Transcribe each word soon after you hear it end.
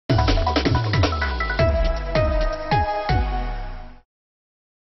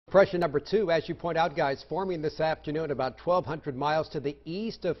Depression number 2, as you point out, guys, forming this afternoon about 1,200 miles to the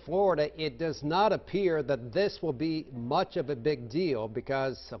east of Florida. It does not appear that this will be much of a big deal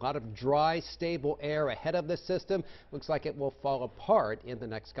because a lot of dry, stable air ahead of this system. Looks like it will fall apart in the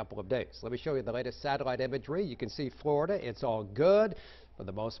next couple of days. Let me show you the latest satellite imagery. You can see Florida. It's all good for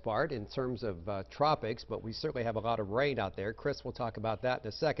the most part in terms of tropics, but we certainly have a lot of rain out there. Chris will talk about that in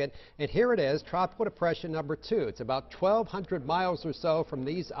a second. And here it is, tropical depression number 2. It's about 1,200 miles or so from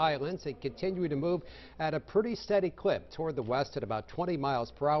these islands and continuing to move at a pretty steady clip toward the west at about 20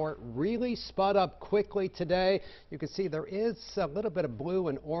 miles per hour. Really spun up quickly today. You can see there is a little bit of blue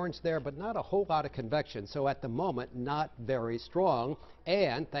and orange there, but not a whole lot of convection. So at the moment, not very strong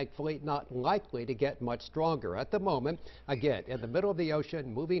and thankfully not likely to get much stronger. At the moment, again, in the middle of the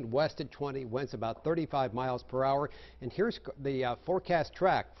ocean, moving west at 20, winds about 35 miles per hour. And here's the forecast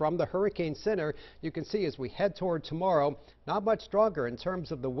track from the hurricane center. You can see as we head toward tomorrow, not much stronger in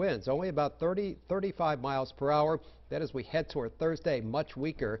terms of the winds, only about 35 miles per hour. Then as we head toward Thursday, much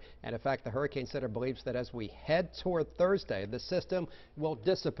weaker. And in fact, the Hurricane Center believes that as we head toward Thursday, the system will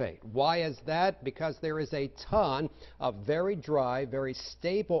dissipate. Why is that? Because there is a ton of very dry, very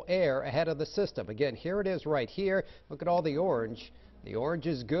stable air ahead of the system. Again, here it is right here. Look at all the orange. The orange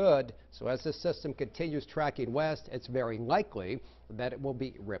is good. So as the system continues tracking west, it's very likely that it will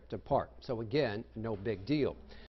be ripped apart. So again, no big deal.